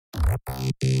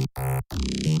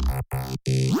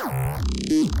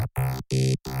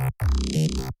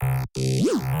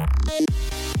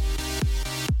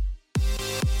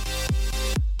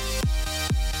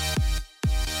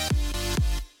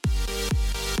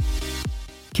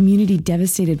Community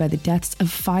devastated by the deaths of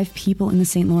 5 people in the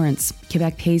St. Lawrence.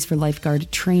 Quebec pays for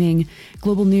lifeguard training.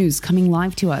 Global news coming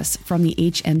live to us from the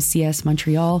HMCS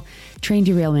Montreal. Train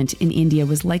derailment in India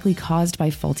was likely caused by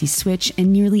faulty switch,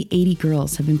 and nearly 80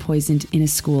 girls have been poisoned in a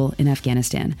school in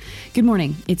Afghanistan. Good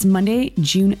morning. It's Monday,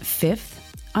 June 5th.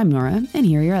 I'm Nora, and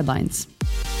here are your headlines.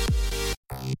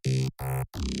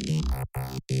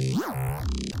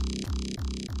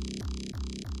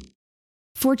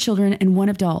 Four children and one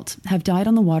adult have died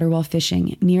on the water while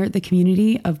fishing near the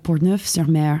community of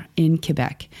Portneuf-sur-Mer in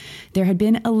Quebec. There had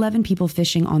been 11 people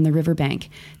fishing on the riverbank.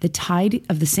 The tide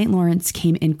of the St. Lawrence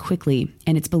came in quickly,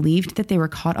 and it's believed that they were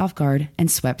caught off guard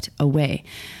and swept away.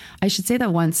 I should say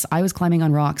that once I was climbing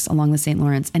on rocks along the St.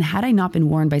 Lawrence, and had I not been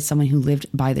warned by someone who lived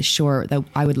by the shore that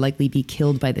I would likely be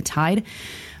killed by the tide,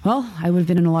 well, I would have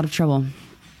been in a lot of trouble.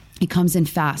 It comes in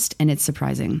fast, and it's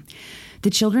surprising. The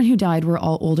children who died were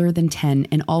all older than 10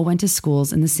 and all went to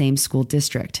schools in the same school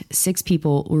district. 6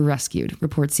 people were rescued,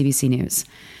 reports CBC News.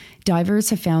 Divers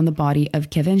have found the body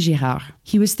of Kevin Girard.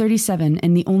 He was 37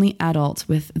 and the only adult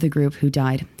with the group who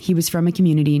died. He was from a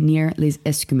community near Les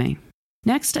Escumins.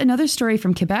 Next, another story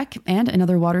from Quebec and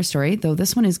another water story, though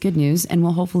this one is good news and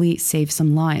will hopefully save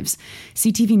some lives.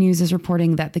 CTV News is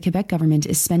reporting that the Quebec government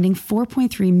is spending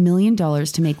 $4.3 million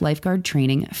to make lifeguard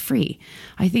training free.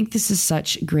 I think this is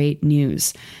such great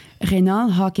news. Renal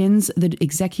Hawkins, the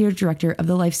executive director of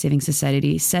the Life Saving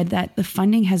Society, said that the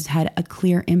funding has had a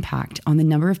clear impact on the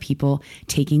number of people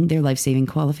taking their life-saving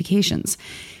qualifications.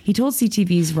 He told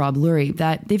CTV's Rob Lurie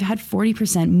that they've had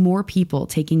 40% more people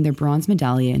taking their bronze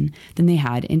medallion than they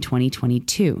had in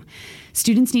 2022.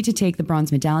 Students need to take the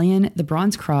bronze medallion, the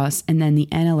bronze cross, and then the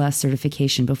NLS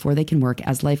certification before they can work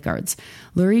as lifeguards.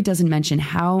 Lurie doesn't mention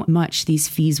how much these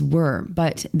fees were,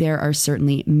 but there are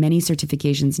certainly many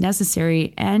certifications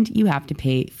necessary, and you have to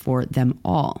pay for them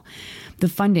all. The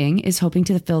funding is hoping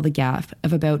to fill the gap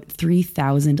of about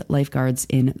 3,000 lifeguards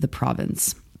in the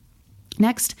province.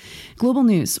 Next, Global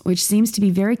News, which seems to be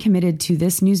very committed to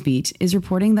this news beat, is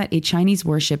reporting that a Chinese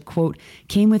warship, quote,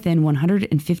 came within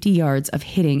 150 yards of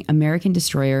hitting American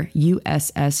destroyer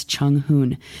USS Chung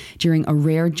Hoon during a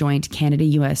rare joint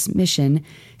Canada-US mission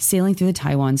sailing through the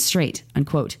Taiwan Strait,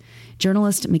 unquote.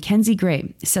 Journalist Mackenzie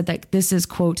Gray said that this is,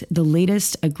 quote, the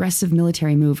latest aggressive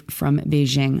military move from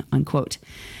Beijing, unquote.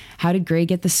 How did Gray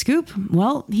get the scoop?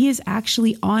 Well, he is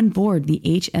actually on board the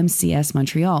HMCS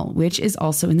Montreal, which is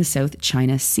also in the South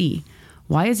China Sea.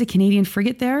 Why is a Canadian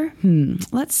frigate there?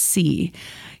 Let's see.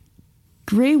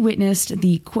 Gray witnessed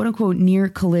the quote-unquote near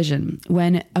collision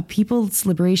when a People's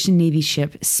Liberation Navy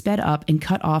ship sped up and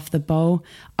cut off the bow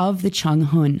of the Chung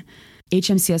Hoon.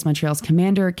 HMCS Montreal's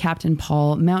commander, Captain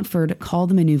Paul Mountford, called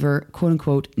the maneuver,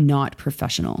 quote-unquote, not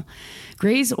professional.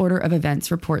 Gray's order of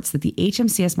events reports that the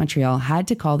HMCS Montreal had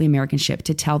to call the American ship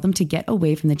to tell them to get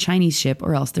away from the Chinese ship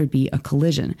or else there'd be a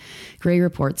collision. Gray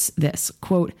reports this,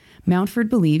 quote, Mountford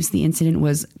believes the incident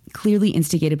was clearly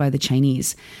instigated by the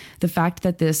Chinese. The fact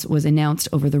that this was announced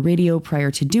over the radio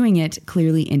prior to doing it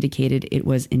clearly indicated it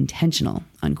was intentional,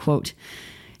 unquote.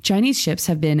 Chinese ships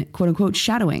have been, quote-unquote,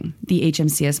 shadowing the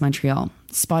HMCS Montreal,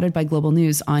 spotted by Global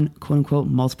News on, quote-unquote,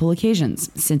 multiple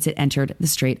occasions since it entered the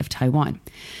Strait of Taiwan.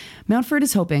 Mountford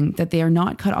is hoping that they are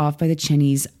not cut off by the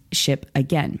Chinese ship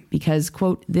again because,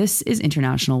 quote, this is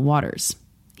international waters,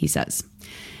 he says.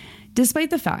 Despite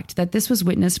the fact that this was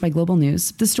witnessed by Global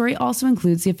News, the story also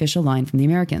includes the official line from the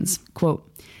Americans, quote,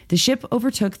 the ship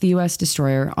overtook the U.S.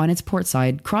 destroyer on its port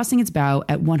side, crossing its bow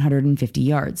at 150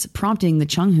 yards, prompting the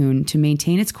Chung Hoon to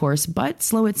maintain its course but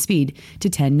slow its speed to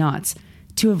 10 knots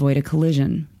to avoid a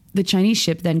collision. The Chinese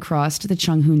ship then crossed the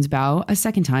Chung Hoon's bow a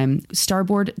second time,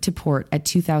 starboard to port at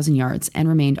 2,000 yards, and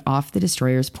remained off the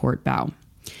destroyer's port bow.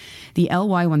 The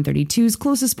LY-132's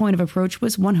closest point of approach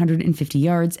was 150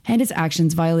 yards, and its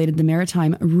actions violated the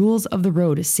maritime rules of the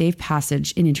road safe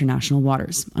passage in international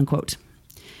waters, unquote.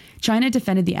 China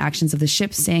defended the actions of the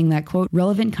ship, saying that, quote,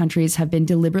 relevant countries have been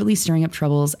deliberately stirring up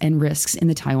troubles and risks in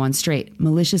the Taiwan Strait,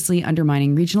 maliciously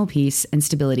undermining regional peace and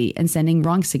stability and sending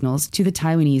wrong signals to the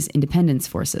Taiwanese independence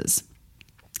forces.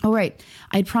 Oh, right.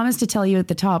 I'd promised to tell you at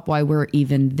the top why we're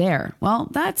even there. Well,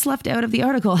 that's left out of the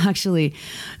article, actually.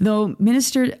 Though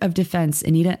Minister of Defense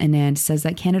Anita Anand says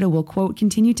that Canada will, quote,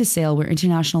 continue to sail where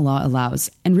international law allows.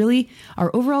 And really,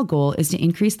 our overall goal is to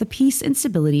increase the peace and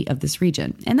stability of this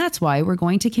region. And that's why we're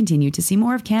going to continue to see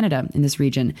more of Canada in this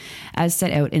region, as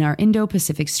set out in our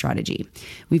Indo-Pacific strategy.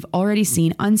 We've already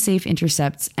seen unsafe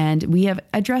intercepts, and we have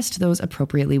addressed those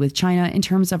appropriately with China in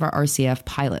terms of our RCF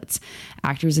pilots.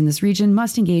 Actors in this region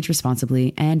must engage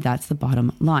responsibly, and that's the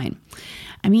bottom line.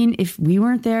 I mean, if we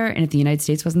weren't there and if the United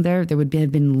States wasn't there, there would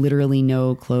have been literally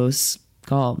no close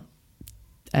call.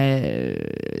 I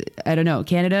don't know.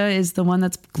 Canada is the one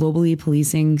that's globally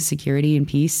policing security and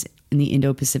peace in the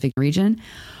Indo-Pacific region.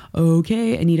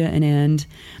 Okay, Anita Anand.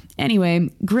 Anyway,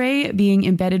 Gray being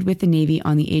embedded with the Navy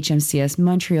on the HMCS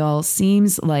Montreal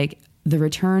seems like the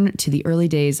return to the early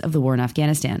days of the war in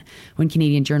Afghanistan, when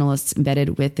Canadian journalists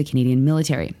embedded with the Canadian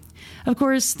military. Of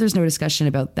course, there's no discussion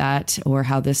about that or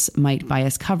how this might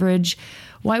bias coverage.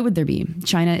 Why would there be?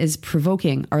 China is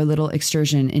provoking our little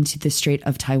excursion into the Strait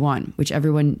of Taiwan, which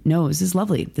everyone knows is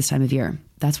lovely this time of year.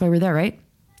 That's why we're there, right?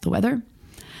 The weather?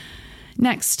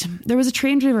 Next, there was a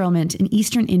train derailment in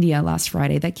eastern India last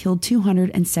Friday that killed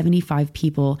 275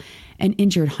 people and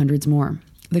injured hundreds more.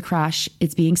 The crash,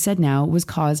 it's being said now, was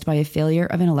caused by a failure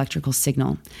of an electrical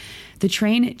signal. The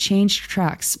train changed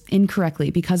tracks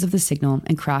incorrectly because of the signal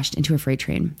and crashed into a freight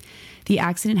train. The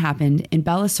accident happened in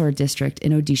Balasore district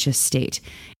in Odisha state.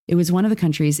 It was one of the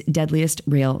country's deadliest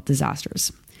rail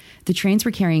disasters. The trains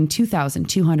were carrying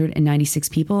 2,296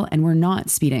 people and were not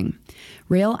speeding.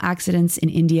 Rail accidents in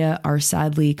India are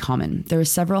sadly common. There are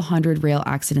several hundred rail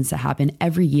accidents that happen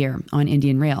every year on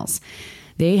Indian rails.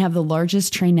 They have the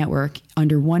largest train network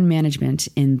under one management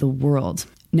in the world.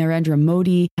 Narendra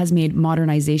Modi has made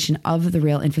modernization of the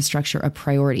rail infrastructure a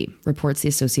priority, reports the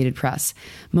Associated Press.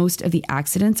 Most of the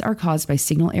accidents are caused by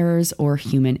signal errors or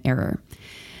human error.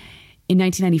 In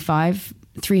 1995,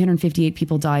 358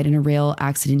 people died in a rail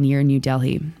accident near New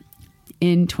Delhi.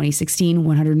 In 2016,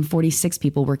 146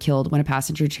 people were killed when a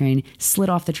passenger train slid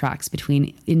off the tracks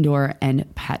between Indore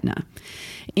and Patna.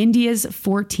 India's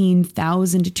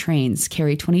 14,000 trains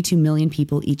carry 22 million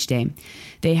people each day.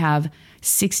 They have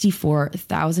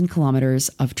 64,000 kilometers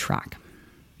of track.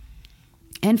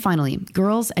 And finally,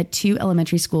 girls at 2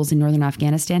 elementary schools in northern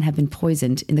Afghanistan have been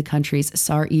poisoned in the country's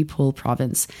Sar-e-Pul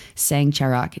province,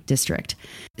 Sang-Charak district.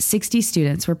 60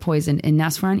 students were poisoned in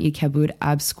Naswan-e-Kabud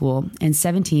Ab school, and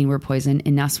 17 were poisoned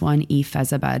in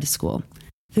Naswan-e-Fazabad school.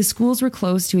 The schools were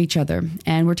close to each other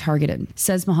and were targeted,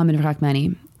 says Mohammed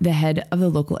Rahmani, the head of the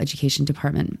local education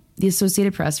department. The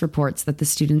Associated Press reports that the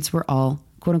students were all,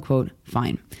 quote-unquote,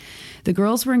 fine. The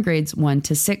girls were in grades 1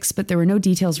 to 6, but there were no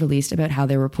details released about how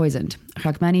they were poisoned.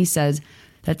 Rahmani says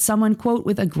that someone, quote,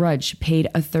 with a grudge paid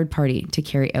a third party to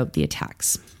carry out the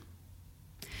attacks.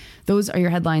 Those are your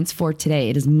headlines for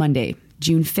today. It is Monday,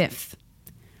 June 5th.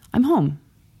 I'm home.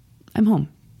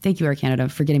 Thank you, Air Canada,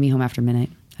 for getting me home after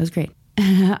midnight. That was great.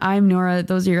 I'm Nora.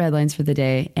 Those are your headlines for the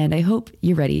day, and I hope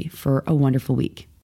you're ready for a wonderful week.